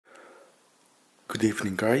Good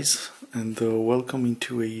evening, guys, and welcome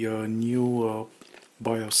into a new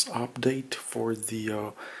BIOS update for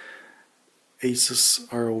the ASUS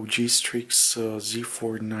ROG STRIX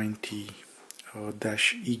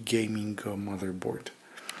Z490-E gaming motherboard.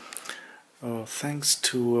 Thanks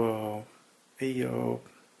to a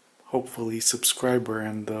hopefully subscriber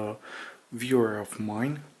and viewer of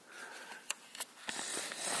mine,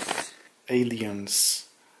 Aliens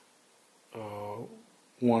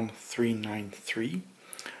 1393,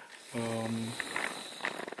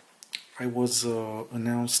 I was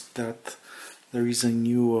announced that there is a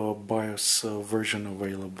new BIOS version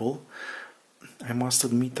available. I must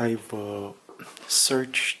admit I've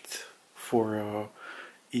searched for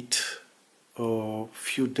it a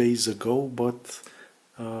few days ago, but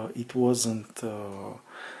it wasn't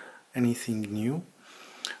anything new.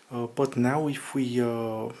 But now if we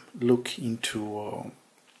look into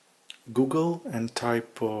Google and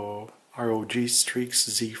type ROG Strix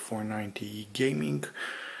Z490 gaming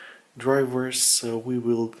drivers, we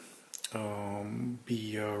will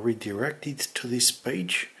be redirected to this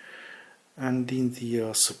page, and in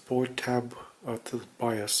the support tab at the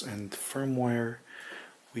BIOS and firmware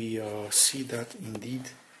we see that indeed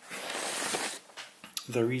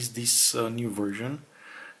there is this new version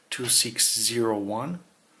 2601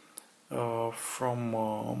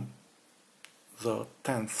 from the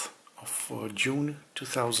 10th of June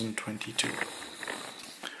 2022.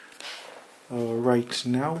 Right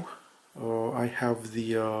now I have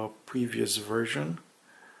the previous version,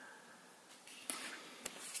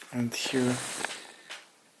 and here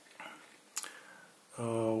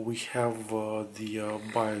we have the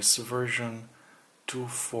BIOS version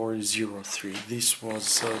 2403. This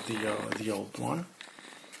was the old one.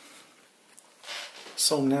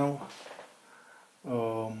 So now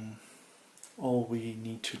all we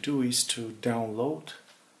need to do is to download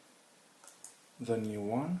the new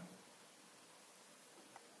one.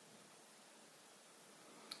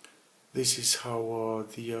 This is how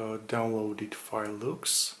the downloaded file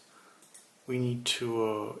looks. We need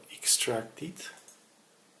to extract it.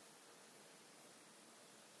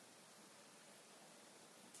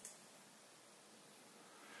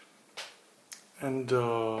 And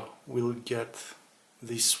we'll get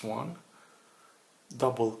this one.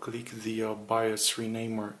 Double click the BIOS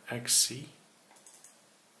renamer XC,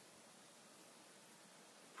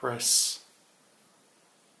 press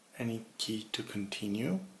any key to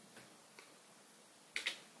continue,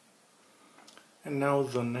 and now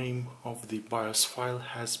the name of the BIOS file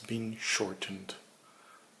has been shortened.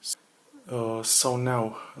 So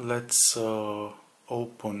now let's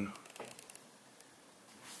open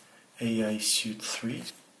AI Suite 3.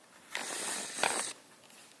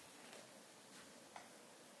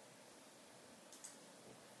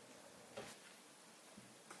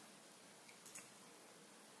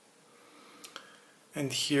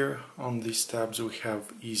 And here on these tabs we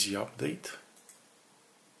have Easy Update,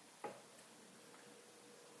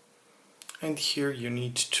 and here you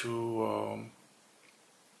need to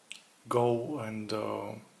go and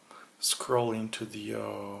scroll into the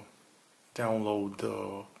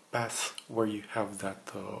download path where you have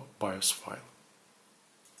that BIOS file.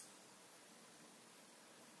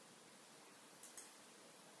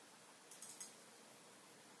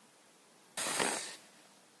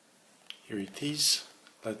 Here it is.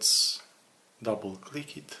 Let's double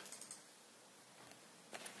click it.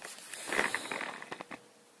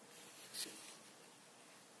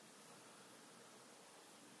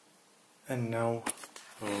 And now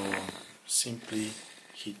simply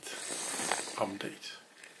hit update.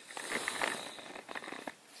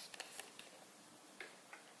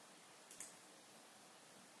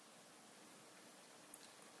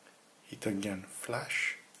 Hit again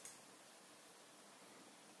flash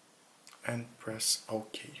and press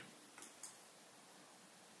OK.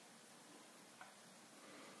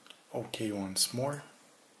 OK once more.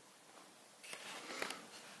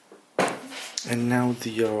 And now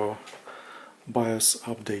the BIOS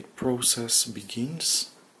update process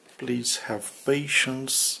begins. Please have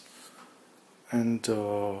patience and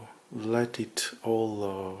let it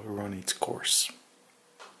all run its course.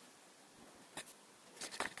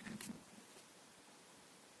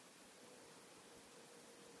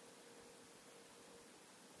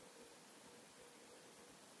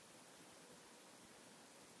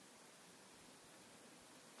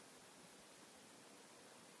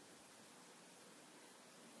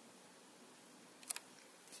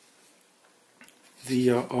 The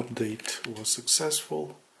update was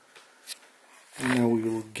successful, and now we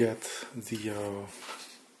will get the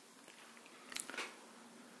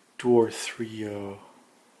 2 or 3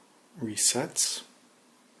 resets.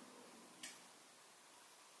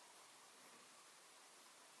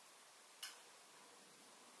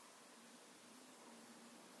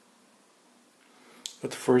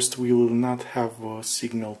 But first we will not have a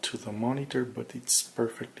signal to the monitor, but it's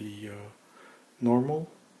perfectly normal.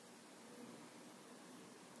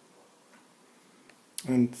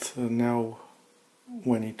 And now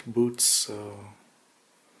when it boots,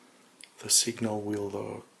 the signal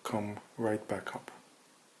will come right back up.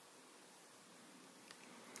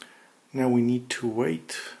 Now we need to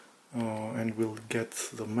wait and we'll get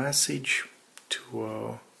the message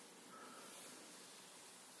to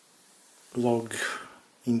log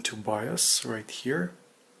into BIOS right here.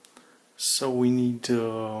 So we need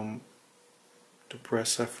to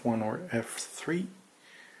press F1 or F3.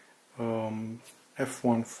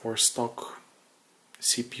 F1 for stock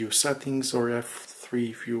CPU settings, or F3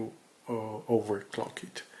 if you overclock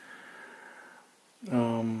it.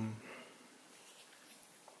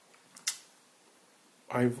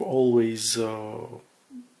 I've always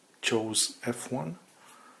chose F1.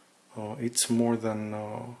 It's more than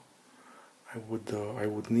I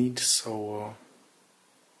would need, so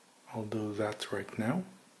I'll do that right now.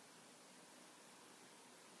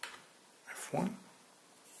 F1.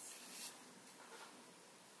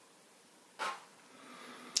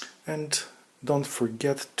 And don't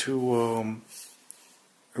forget to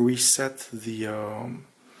reset the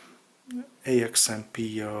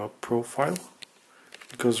AXMP profile,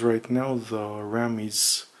 because right now the RAM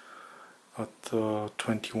is at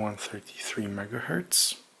 2133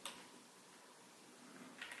 MHz.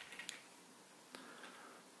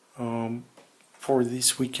 For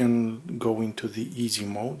this we can go into the easy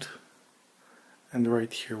mode, and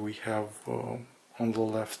right here we have on the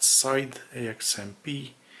left side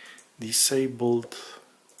AXMP disabled.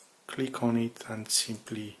 Click on it and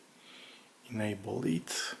simply enable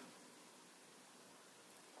it.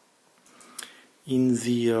 In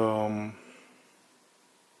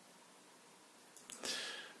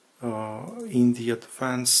the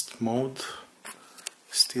advanced mode,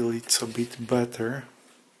 still it's a bit better,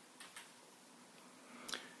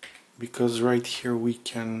 because right here we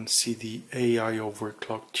can see the AI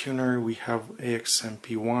overclock tuner. We have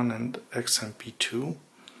AXMP1 and XMP2.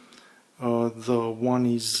 The one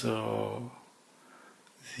is the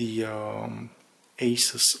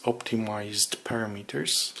ASUS optimized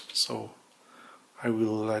parameters, so I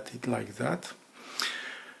will let it like that.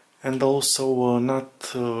 And also not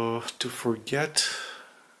to forget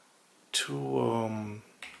to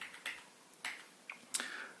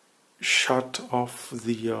shut off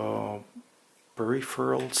the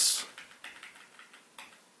peripherals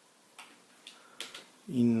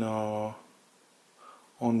in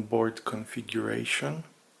onboard configuration,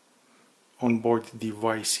 onboard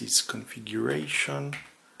devices configuration,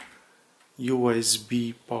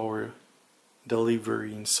 USB power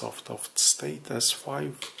delivery in soft-off state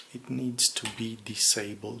S5. It needs to be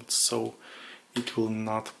disabled, so it will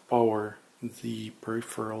not power the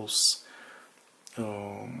peripherals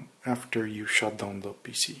after you shut down the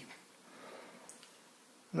PC.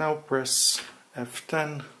 Now press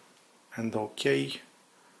F10 and OK,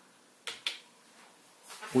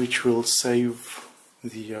 which will save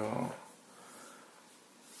the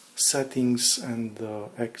settings and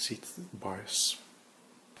exit BIOS.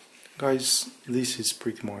 Guys, this is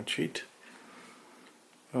pretty much it.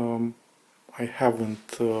 I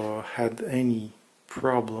haven't had any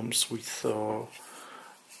problems with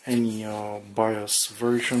any BIOS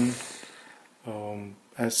version.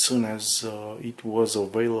 As soon as it was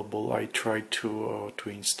available, I tried to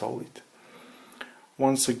install it.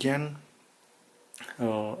 Once again,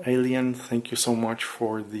 Alien, thank you so much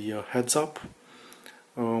for the heads up.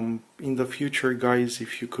 In the future, guys,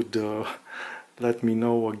 if you could let me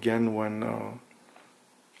know again when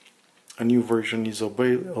a new version is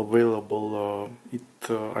available,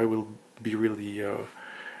 I will be really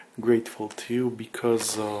grateful to you,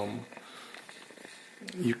 because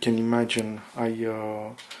you can imagine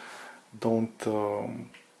I don't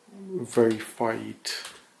verify it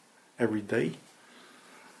every day,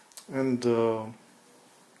 and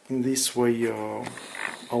in this way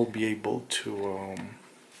I'll be able to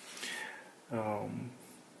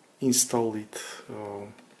install it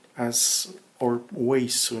or way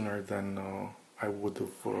sooner than I would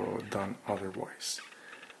have done otherwise.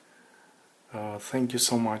 Thank you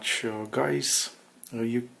so much, guys.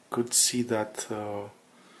 You could see that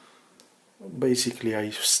basically I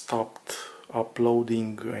stopped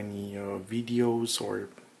uploading any videos, or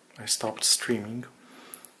I stopped streaming,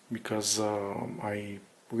 because I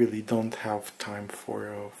really don't have time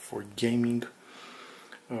for gaming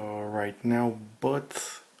right now,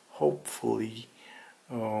 but hopefully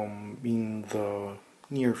in the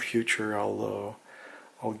near future I'll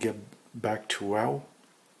get back to WoW,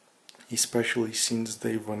 especially since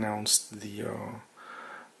they've announced the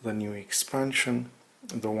the new expansion,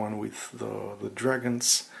 the one with the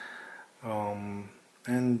dragons,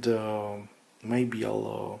 and maybe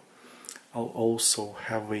I'll also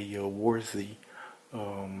have a worthy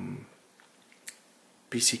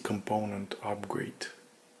PC component upgrade,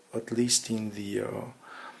 at least in the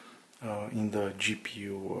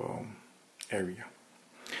GPU area.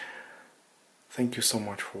 Thank you so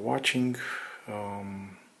much for watching.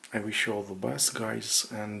 I wish you all the best, guys,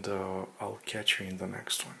 and I'll catch you in the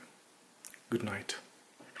next one. Good night.